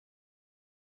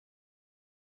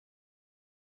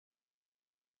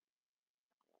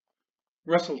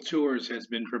Russell Tours has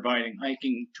been providing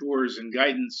hiking tours and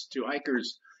guidance to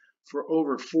hikers for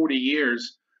over 40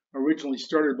 years, originally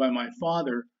started by my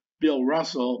father, Bill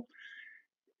Russell,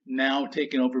 now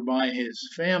taken over by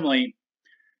his family.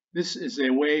 This is a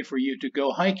way for you to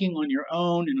go hiking on your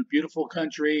own in a beautiful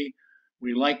country.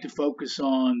 We like to focus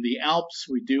on the Alps.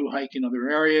 We do hike in other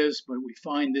areas, but we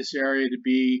find this area to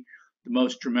be the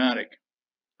most dramatic.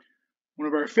 One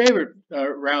of our favorite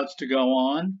routes to go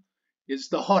on is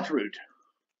the Haute route.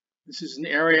 This is an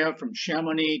area from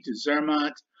Chamonix to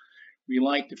Zermatt. We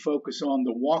like to focus on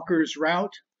the walkers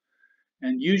route,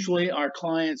 and usually our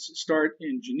clients start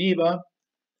in Geneva,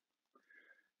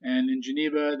 and in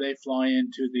Geneva they fly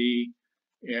into the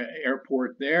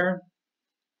airport there,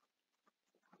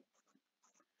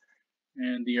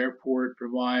 and the airport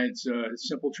provides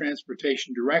simple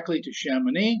transportation directly to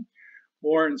Chamonix,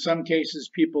 or in some cases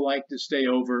people like to stay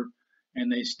over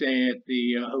and they stay at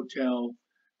the Hotel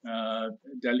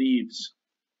d'Alives.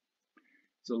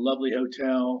 It's a lovely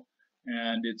hotel,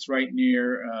 and it's right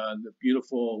near the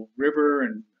beautiful river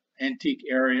and antique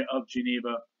area of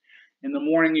Geneva. In the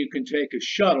morning, you can take a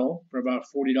shuttle for about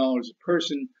 $40 a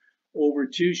person over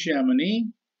to Chamonix,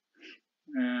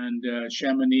 and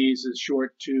Chamonix is a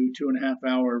short 2.5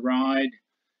 hour ride.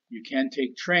 You can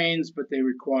take trains, but they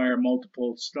require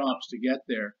multiple stops to get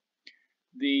there.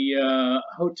 The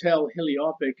Hotel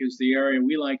Heliopic is the area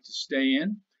we like to stay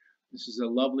in. This is a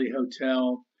lovely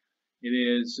hotel. It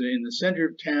is in the center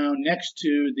of town, next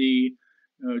to the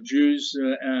Druz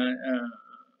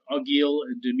Aguil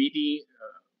de Midi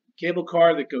cable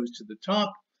car that goes to the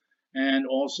top, and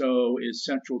also is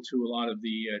central to a lot of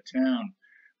the town.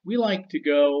 We like to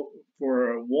go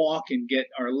for a walk and get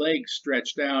our legs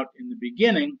stretched out in the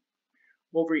beginning.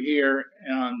 Over here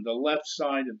on the left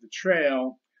side of the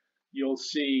trail, you'll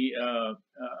see a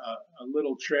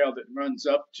little trail that runs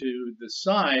up to the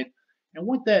side. And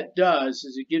what that does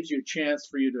is it gives you a chance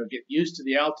for you to get used to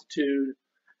the altitude.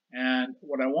 And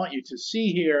what I want you to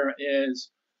see here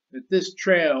is that this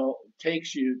trail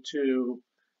takes you to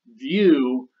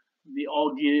view the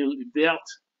Aiguille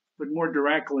Verte, but more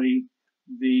directly,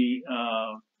 the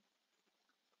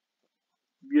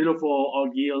beautiful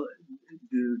Aiguille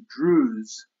de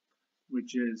Druz,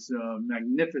 which is a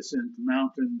magnificent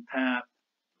mountain path.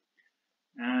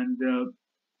 And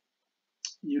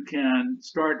you can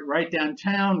start right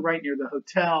downtown, right near the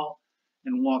hotel,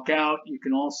 and walk out. You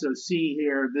can also see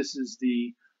here, this is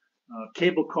the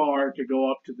cable car to go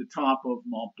up to the top of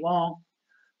Mont Blanc.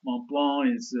 Mont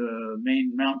Blanc is the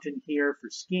main mountain here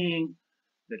for skiing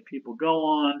that people go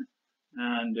on.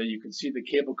 And you can see the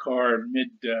cable car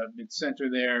mid-center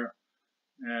there.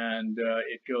 And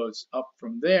it goes up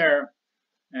from there.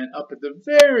 And up at the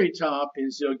very top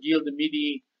is Aiguille de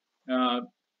Midi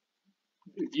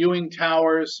viewing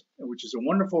towers, which is a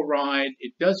wonderful ride.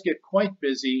 It does get quite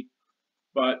busy,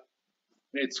 but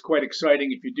it's quite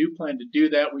exciting. If you do plan to do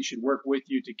that, we should work with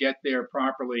you to get there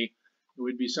properly. It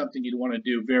would be something you'd want to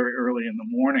do very early in the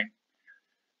morning.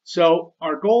 So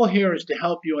our goal here is to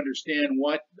help you understand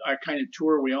what our kind of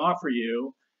tour we offer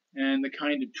you and the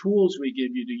kind of tools we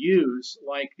give you to use,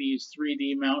 like these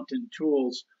 3D mountain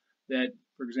tools that,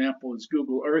 for example, is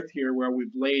Google Earth here, where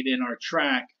we've laid in our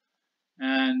track.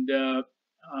 And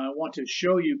I want to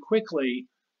show you quickly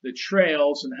the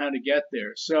trails and how to get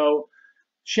there. So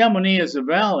Chamonix as a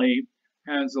valley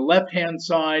has the left-hand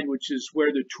side, which is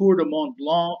where the Tour de Mont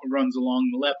Blanc runs along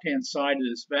the left-hand side of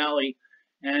this valley.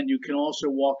 And you can also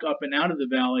walk up and out of the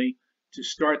valley to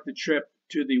start the trip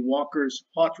to the Walker's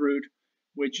Haute route,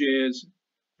 which is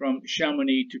from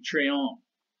Chamonix to Trient.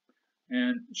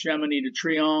 And Chamonix to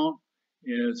Trient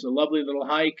is a lovely little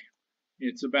hike.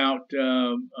 It's about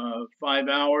 5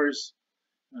 hours,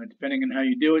 depending on how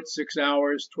you do it, 6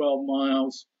 hours, 12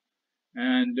 miles.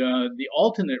 And the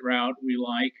alternate route we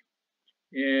like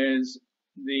is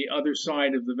the other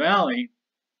side of the valley.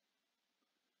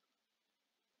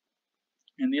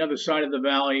 And the other side of the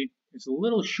valley is a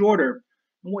little shorter.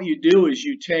 And what you do is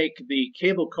you take the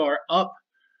cable car up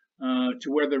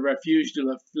to where the Refuge de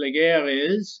la Flégère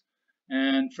is.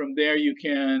 And from there you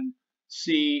can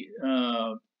see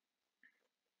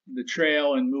the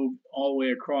trail and move all the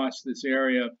way across this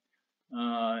area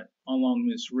along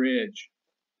this ridge.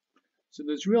 So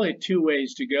there's really two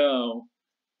ways to go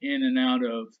in and out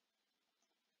of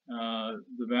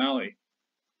the valley.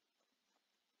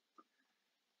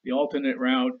 The alternate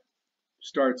route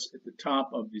starts at the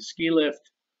top of the ski lift,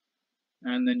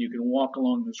 and then you can walk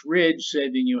along this ridge,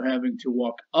 saving you having to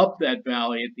walk up that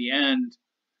valley at the end.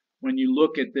 When you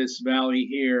look at this valley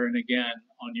here, and again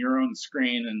on your own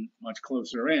screen and much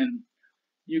closer in,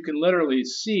 you can literally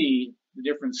see the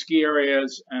different ski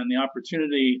areas and the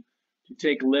opportunity to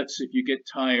take lifts if you get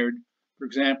tired. For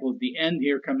example, at the end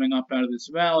here, coming up out of this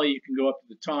valley, you can go up to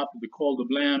the top of the Col de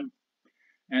Blam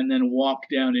and then walk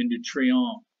down into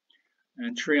Trion.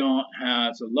 And Trion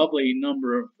has a lovely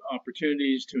number of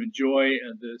opportunities to enjoy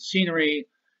the scenery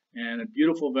and a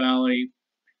beautiful valley.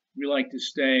 We like to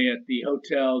stay at the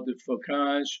Hotel de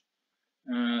Focage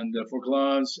and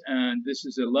Forclaz, and this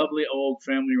is a lovely old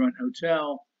family-run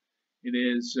hotel. It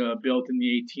is built in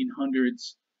the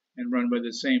 1800s and run by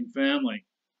the same family.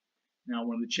 Now,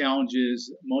 one of the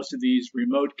challenges, most of these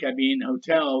remote cabin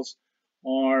hotels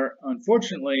are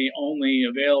unfortunately only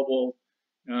available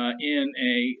in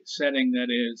a setting that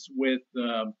is with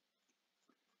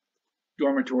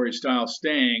dormitory style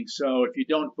staying. So if you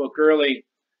don't book early,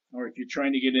 or if you're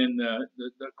trying to get in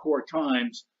the core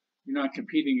times, you're not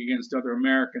competing against other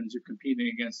Americans, you're competing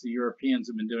against the Europeans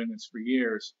who have been doing this for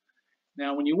years.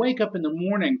 Now, when you wake up in the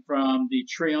morning from the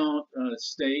Trion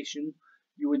station,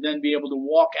 you would then be able to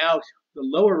walk out the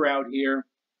lower route here.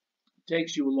 It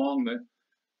takes you along the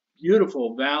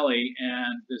beautiful valley,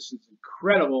 and this is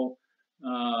incredible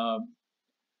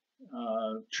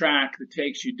track that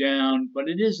takes you down, but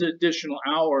it is an additional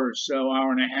hour or so,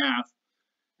 hour and a half.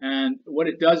 And what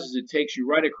it does is it takes you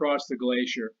right across the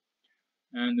glacier.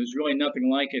 And there's really nothing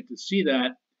like it to see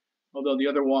that. Although the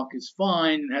other walk is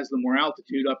fine, it has the more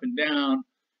altitude up and down.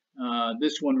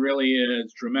 This one really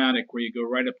is dramatic, where you go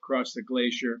right up across the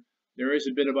glacier. There is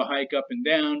a bit of a hike up and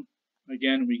down.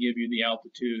 Again, we give you the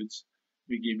altitudes,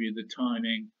 we give you the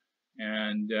timing,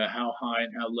 and how high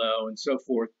and how low, and so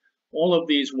forth. All of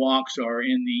these walks are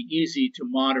in the easy to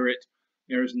moderate.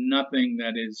 There's nothing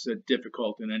that is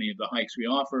difficult in any of the hikes we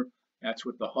offer. That's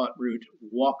what the Haute route,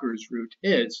 walker's route,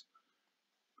 is.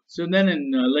 So then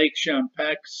in Lake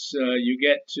Champex, you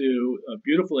get to a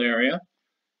beautiful area,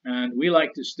 and we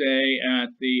like to stay at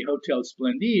the Hotel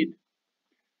Splendide.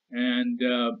 And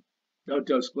the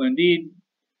Hotel Splendide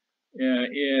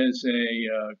is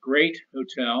a great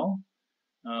hotel.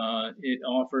 It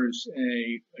offers,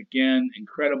 again,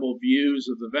 incredible views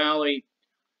of the valley.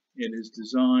 It is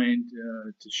designed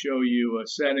to show you a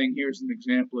setting. Here's an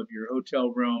example of your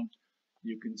hotel room.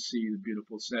 You can see the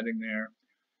beautiful setting there.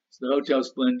 So the Hotel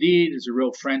Splendide is a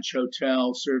real French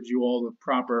hotel, serves you all the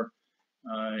proper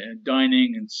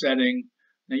dining and setting.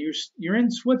 Now you're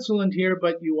in Switzerland here,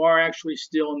 but you are actually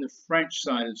still in the French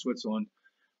side of Switzerland.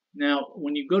 Now,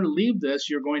 when you go to leave this,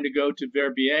 you're going to go to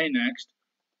Verbier next.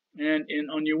 And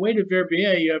on your way to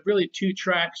Verbier, you have really two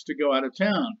tracks to go out of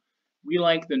town. We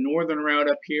like the northern route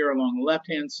up here along the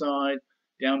left-hand side.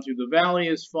 Down through the valley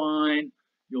is fine.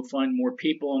 You'll find more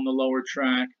people on the lower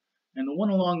track. And the one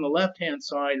along the left-hand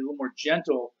side is a little more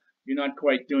gentle. You're not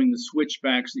quite doing the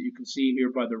switchbacks that you can see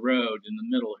here by the road in the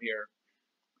middle here.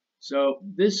 So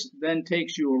this then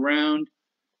takes you around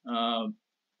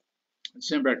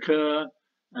Saint-Brieuc,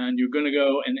 and you're going to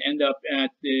go and end up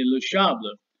at the Le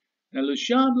Chable. Now, Le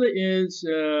Chable is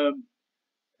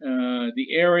the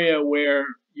area where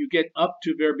you get up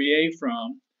to Verbier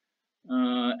from,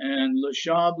 and Le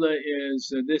Chable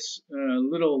is this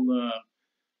little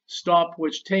stop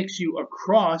which takes you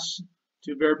across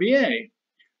to Verbier.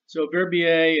 So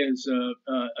Verbier is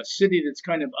a city that's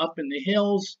kind of up in the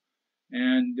hills,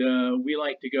 and we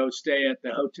like to go stay at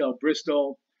the Hotel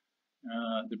Bristol.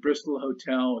 The Bristol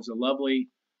Hotel is a lovely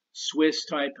Swiss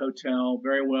type hotel,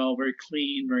 very well, very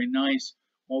clean, very nice,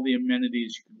 all the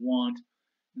amenities you could want.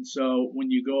 And so when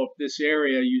you go up this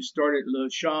area, you start at Le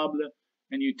Chable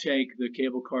and you take the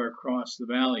cable car across the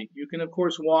valley. You can of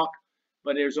course walk,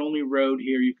 but there's only road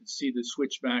here. You can see the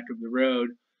switchback of the road.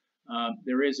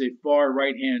 There is a far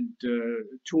right-hand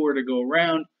tour to go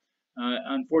around.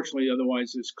 Unfortunately,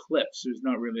 otherwise there's cliffs. There's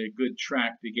not really a good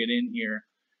track to get in here.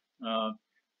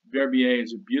 Verbier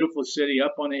is a beautiful city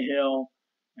up on a hill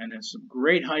and has some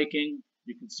great hiking.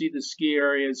 You can see the ski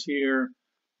areas here.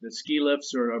 The ski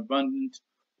lifts are abundant.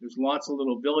 There's lots of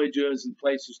little villages and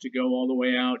places to go all the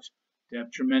way out to have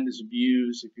tremendous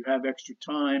views. If you have extra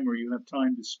time or you have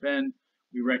time to spend,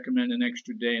 we recommend an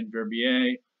extra day in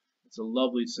Verbier. It's a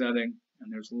lovely setting,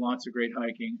 and there's lots of great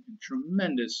hiking and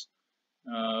tremendous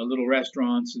little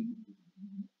restaurants and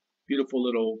beautiful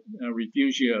little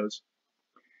refugios.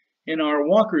 In our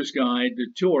walker's guide, the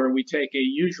tour, we take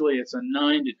usually it's a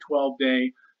 9 to 12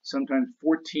 day, sometimes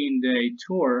 14-day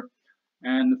tour.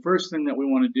 And the first thing that we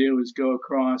want to do is go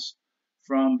across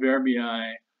from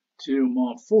Verbier to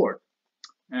Montfort.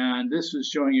 And this is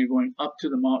showing you going up to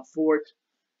the Montfort.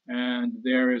 And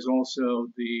there is also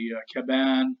the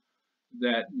cabane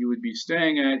that you would be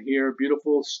staying at here.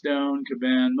 Beautiful stone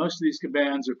cabane. Most of these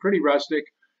cabanes are pretty rustic.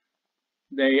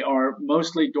 They are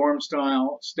mostly dorm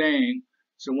style staying.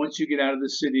 So once you get out of the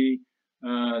city,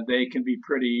 they can be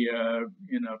pretty,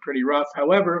 pretty rough.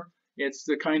 However, it's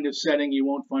the kind of setting you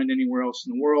won't find anywhere else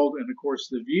in the world. And of course,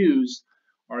 the views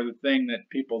are the thing that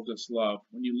people just love.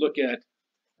 When you look at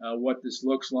what this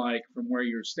looks like from where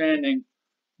you're standing,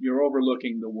 you're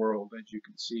overlooking the world, as you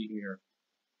can see here.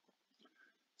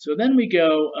 So then we go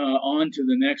on to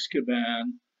the next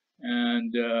cabane,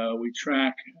 and we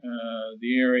track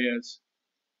the areas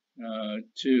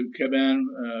to Cabane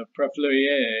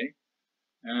Prefleurier.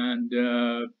 And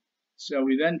so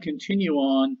we then continue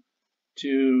on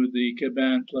to the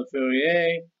Cabane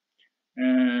Prefleurier.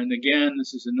 And again,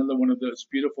 this is another one of those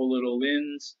beautiful little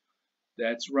inns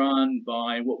that's run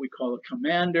by what we call a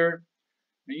commander.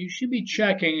 And you should be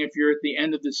checking if you're at the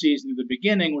end of the season or the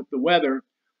beginning with the weather,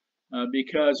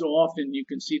 because often you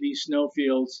can see these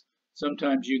snowfields.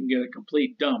 Sometimes you can get a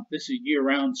complete dump. This is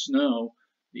year-round snow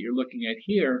that you're looking at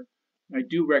here. I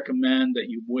do recommend that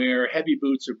you wear heavy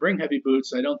boots or bring heavy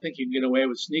boots. I don't think you can get away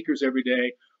with sneakers every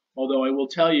day, although I will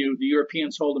tell you the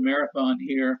Europeans hold a marathon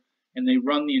here and they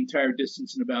run the entire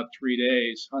distance in about 3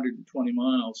 days, 120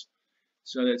 miles.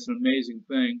 So that's an amazing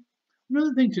thing.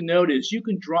 Another thing to note is you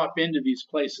can drop into these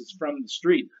places from the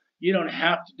street. You don't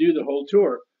have to do the whole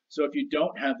tour. So if you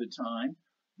don't have the time,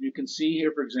 you can see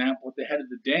here, for example, at the head of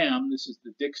the dam, this is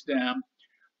the Dix Dam,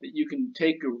 that you can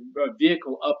take a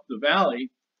vehicle up the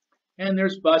valley, and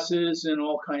there's buses and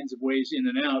all kinds of ways in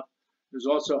and out. There's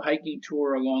also a hiking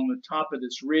tour along the top of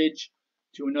this ridge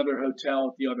to another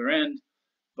hotel at the other end,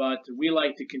 but we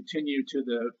like to continue to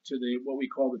the what we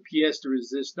call the pièce de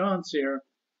résistance here,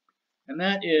 and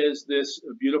that is this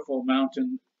beautiful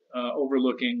mountain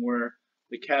overlooking where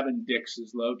the Cabane Dix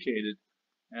is located.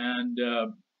 And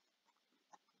the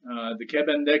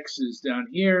Cabane Dix is down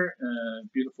here,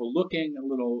 beautiful looking, a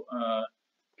little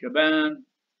cabane,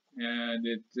 and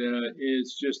it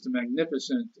is just a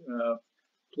magnificent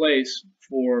place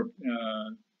for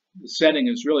the setting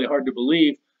is really hard to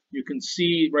believe. You can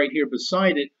see right here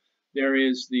beside it, there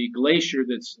is the glacier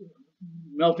that's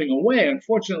melting away,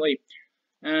 unfortunately.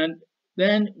 And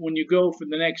then when you go for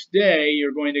the next day,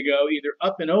 you're going to go either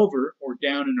up and over or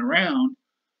down and around.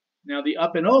 Now the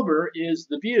up and over is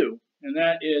the view, and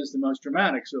that is the most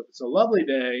dramatic. So if it's a lovely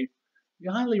day,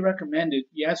 you highly recommend it.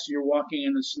 Yes, you're walking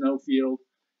in a snowfield.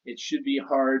 It should be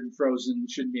hard and frozen,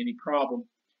 shouldn't be any problem.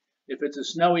 If it's a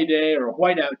snowy day or a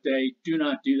whiteout day, do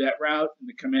not do that route, and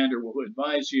the commander will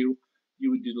advise you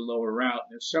would do the lower route.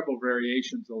 There's several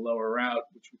variations of the lower route,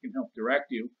 which we can help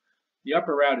direct you. The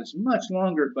upper route is much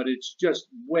longer, but it's just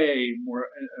way more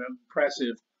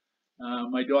impressive.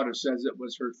 My daughter says it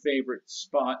was her favorite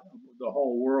spot of the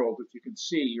whole world. If you can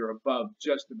see, you're above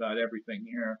just about everything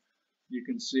here. You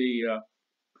can see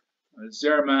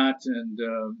Zermatt, and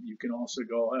you can also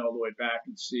go all the way back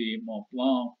and see Mont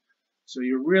Blanc. So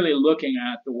you're really looking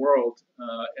at the world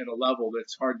at a level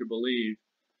that's hard to believe.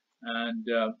 And,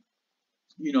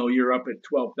 you know, you're up at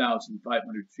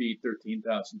 12,500 feet,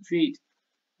 13,000 feet,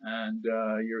 and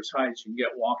you're as high as you can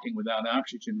get walking without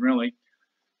oxygen, really.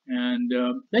 And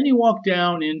then you walk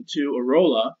down into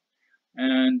Arolla,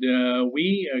 and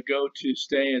we go to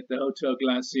stay at the Hotel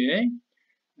Glacier.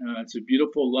 It's a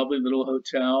beautiful, lovely little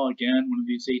hotel. Again, one of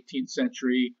these 18th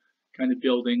century kind of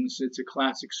buildings. It's a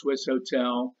classic Swiss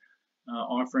hotel,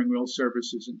 offering real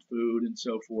services and food and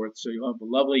so forth. So you'll have a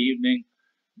lovely evening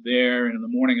there, and in the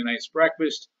morning a nice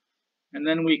breakfast. And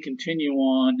then we continue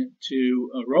on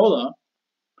to Arolla,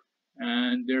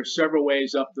 and there are several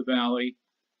ways up the valley.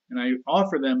 And I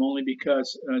offer them only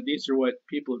because these are what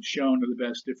people have shown are the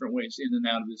best different ways in and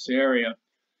out of this area.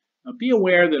 Be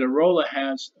aware that Arolla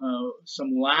has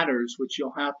some ladders which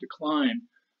you'll have to climb.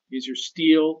 These are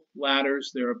steel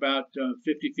ladders. They're about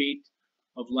 50 feet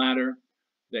of ladder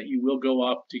that you will go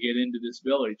up to get into this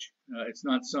village. It's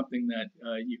not something that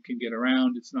you can get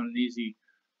around. It's not an easy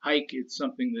hike. It's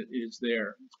something that is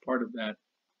there. It's part of that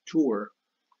tour.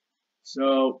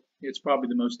 So it's probably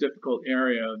the most difficult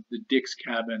area of the Dix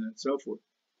cabin and so forth.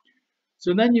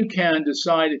 So then you can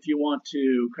decide if you want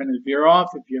to kind of veer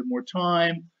off, if you have more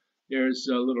time. There's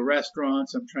little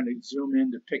restaurants. I'm trying to zoom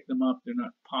in to pick them up. They're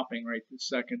not popping right this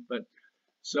second. But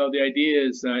so the idea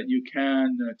is that you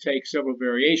can take several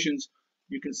variations.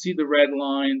 You can see the red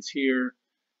lines here.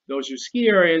 Those are ski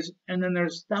areas. And then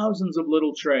there's thousands of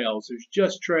little trails. There's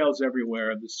just trails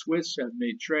everywhere. The Swiss have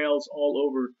made trails all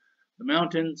over the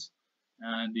mountains.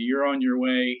 And you're on your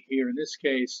way here in this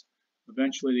case,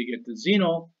 eventually to get to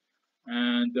Zinal,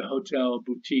 and the Hotel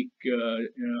Boutique,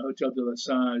 Hotel de la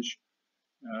Sage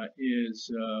is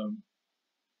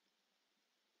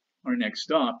our next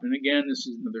stop. And again, this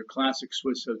is another classic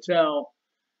Swiss hotel,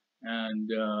 and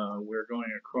we're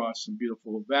going across some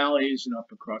beautiful valleys and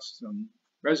up across some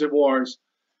reservoirs.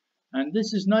 And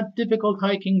this is not difficult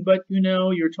hiking, but you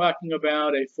know, you're talking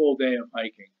about a full day of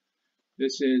hiking.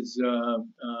 This is a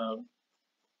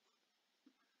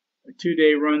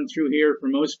 2-day run through here for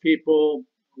most people,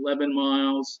 11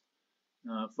 miles,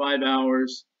 5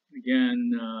 hours.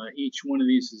 Again, each one of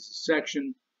these is a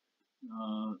section.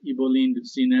 Ibolin to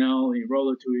Sinel,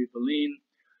 Irola to Ibolin.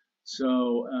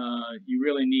 So you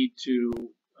really need to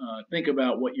think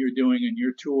about what you're doing in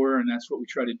your tour, and that's what we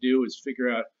try to do, is figure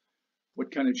out what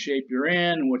kind of shape you're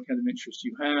in, what kind of interest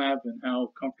you have, and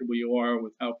how comfortable you are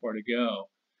with how far to go.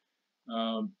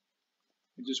 I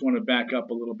just want to back up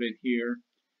a little bit here.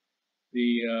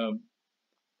 The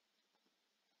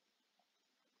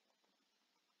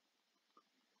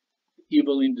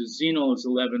Evelyn to Zinal is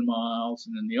 11 miles,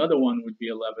 and then the other one would be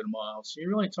 11 miles. So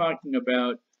you're really talking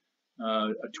about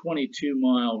a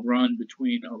 22-mile run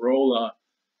between Arola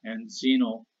and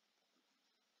Zinal.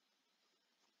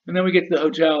 And then we get to the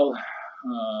hotel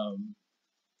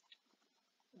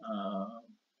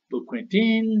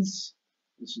Quintins.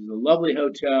 This is a lovely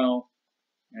hotel,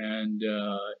 and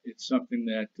it's something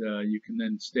that you can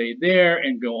then stay there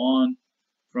and go on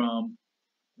from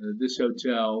this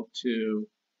hotel to,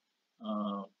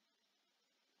 you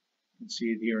can see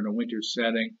it here in a winter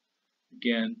setting.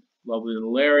 Again, lovely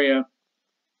little area.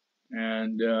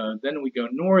 And then we go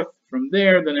north from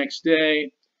there the next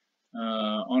day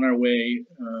on our way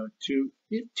to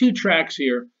 2 tracks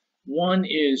here. One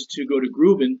is to go to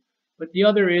Gruben, but the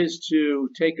other is to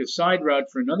take a side route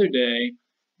for another day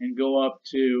and go up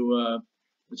to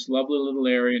this lovely little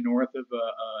area north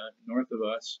of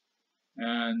us.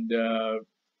 And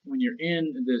when you're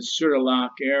in the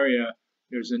Surelac area,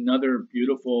 there's another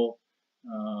beautiful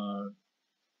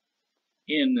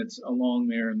inn that's along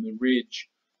there in the ridge,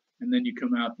 and then you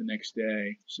come out the next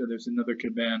day. So there's another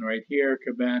cabane right here,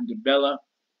 Cabane de Bella,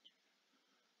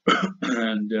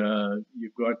 and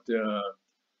you've got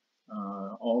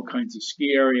all kinds of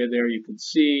ski area there you can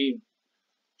see,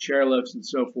 chairlifts and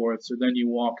so forth. So then you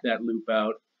walk that loop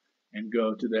out and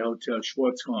go to the Hotel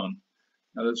Schwarzhahn.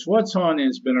 Now the Schwarzhahn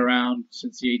has been around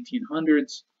since the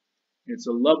 1800s. It's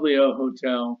a lovely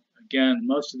hotel. Again,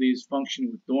 most of these function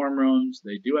with dorm rooms.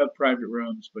 They do have private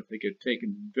rooms, but they get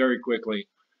taken very quickly.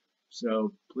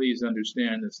 So please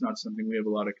understand it's not something we have a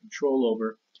lot of control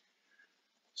over.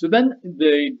 So then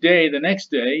the next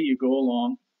day, you go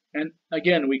along, and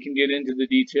again, we can get into the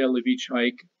detail of each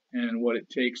hike and what it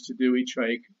takes to do each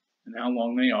hike and how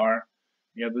long they are.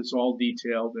 We have this all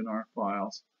detailed in our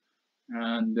files.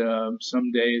 And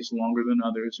some days longer than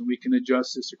others, and we can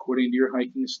adjust this according to your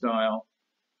hiking style.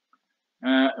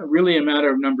 Really a matter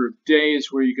of number of days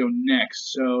where you go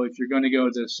next. So if you're going to go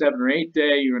the 7 or 8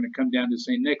 day, you're going to come down to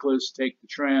St. Nicholas, take the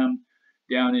tram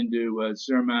down into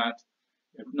Zermatt.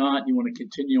 If not, you want to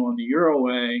continue on the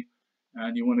Euroway,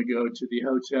 and you want to go to the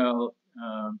Hotel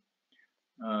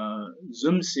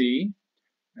Zumsi.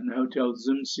 And the Hotel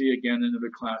Zumsi, again,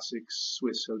 another classic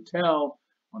Swiss hotel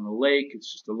on the lake.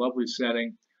 It's just a lovely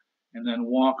setting. And then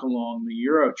walk along the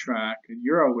Euro track and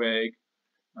Euroway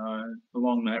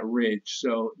along that ridge.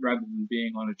 So rather than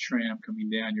being on a tram coming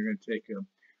down, you're going to take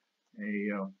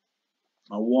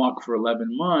a walk for 11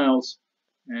 miles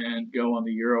and go on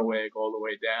the Euroway all the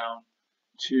way down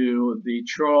to the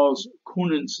Charles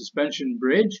Koenen suspension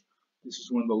bridge. This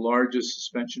is one of the largest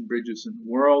suspension bridges in the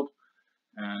world.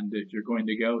 And if you're going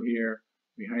to go here,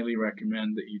 we highly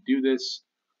recommend that you do this.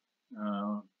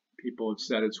 People have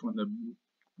said it's one of the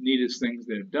neatest things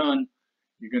they've done.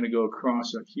 You're going to go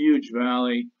across a huge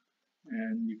valley,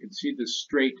 and you can see the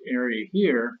straight area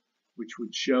here, which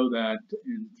would show that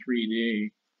in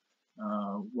 3D,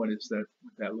 what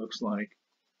that looks like.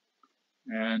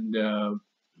 And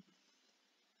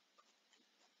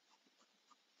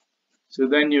so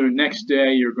then your next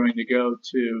day you're going to go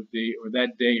to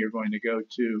that day you're going to go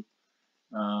to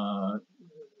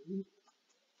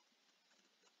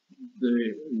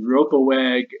the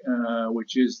Europaweg,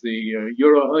 which is the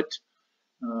Eurohut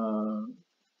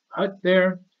hut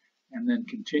there, and then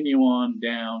continue on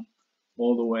down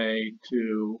all the way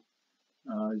to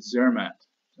Zermatt.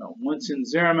 So once in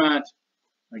Zermatt,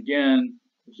 again,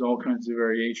 there's all kinds of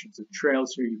variations of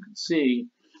trails here you can see.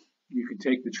 You can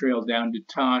take the trail down to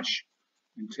Tash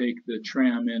and take the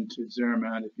tram into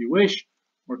Zermatt if you wish,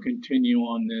 or continue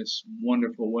on this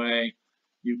wonderful way.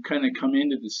 You kind of come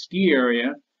into the ski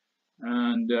area,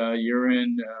 and you're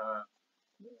in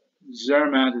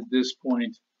Zermatt at this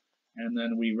point, and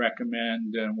then we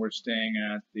recommend, we're staying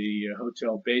at the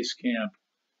Hotel Base Camp,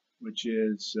 which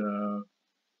is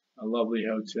a lovely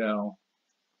hotel.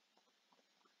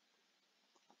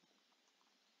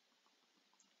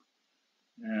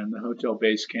 And the Hotel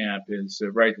Base Camp is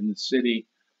right in the city.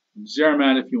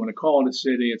 Zermatt, if you want to call it a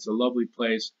city, it's a lovely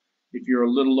place. If you're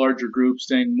a little larger group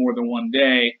staying more than one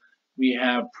day, we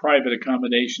have private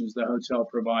accommodations the hotel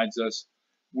provides us,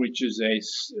 which is a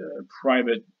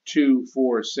private 2,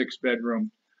 4, 6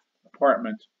 bedroom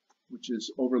apartment, which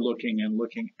is overlooking and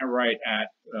looking right at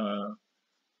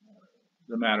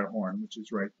the Matterhorn, which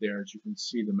is right there. As you can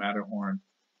see, the Matterhorn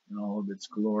in all of its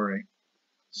glory.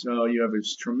 So you have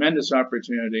this tremendous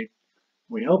opportunity.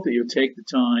 We hope that you'll take the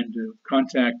time to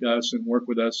contact us and work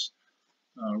with us.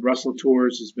 Russell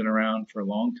Tours has been around for a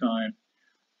long time,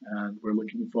 and we're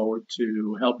looking forward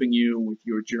to helping you with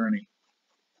your journey.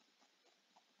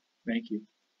 Thank you.